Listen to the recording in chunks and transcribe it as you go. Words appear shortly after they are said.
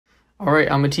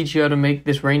Alright, I'm going to teach you how to make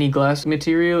this rainy glass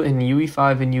material in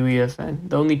UE5 and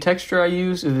UEFN. The only texture I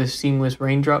use is this seamless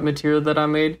raindrop material that I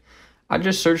made. I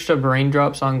just searched up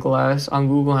raindrops on glass on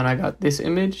Google and I got this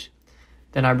image.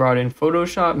 Then I brought in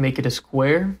Photoshop, make it a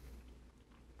square.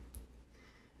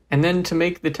 And then to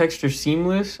make the texture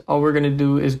seamless, all we're going to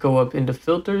do is go up into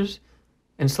filters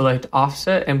and select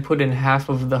offset and put in half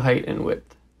of the height and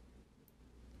width.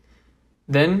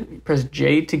 Then press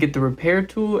J to get the repair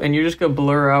tool, and you're just going to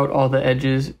blur out all the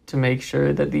edges to make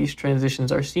sure that these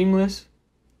transitions are seamless.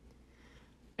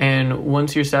 And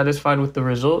once you're satisfied with the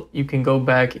result, you can go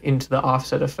back into the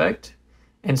offset effect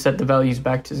and set the values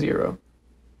back to 0.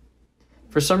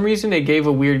 For some reason, it gave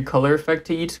a weird color effect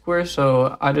to each square,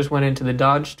 so I just went into the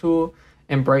dodge tool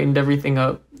and brightened everything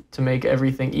up to make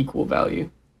everything equal value.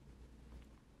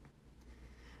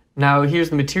 Now here's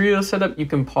the material setup. You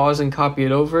can pause and copy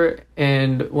it over,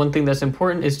 and one thing that's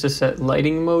important is to set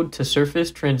lighting mode to surface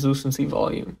translucency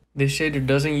volume. This shader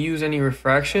doesn't use any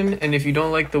refraction, and if you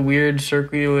don't like the weird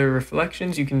circular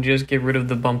reflections, you can just get rid of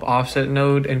the bump offset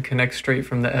node and connect straight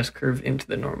from the S curve into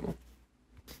the normal.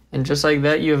 And just like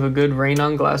that, you have a good rain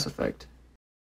on glass effect.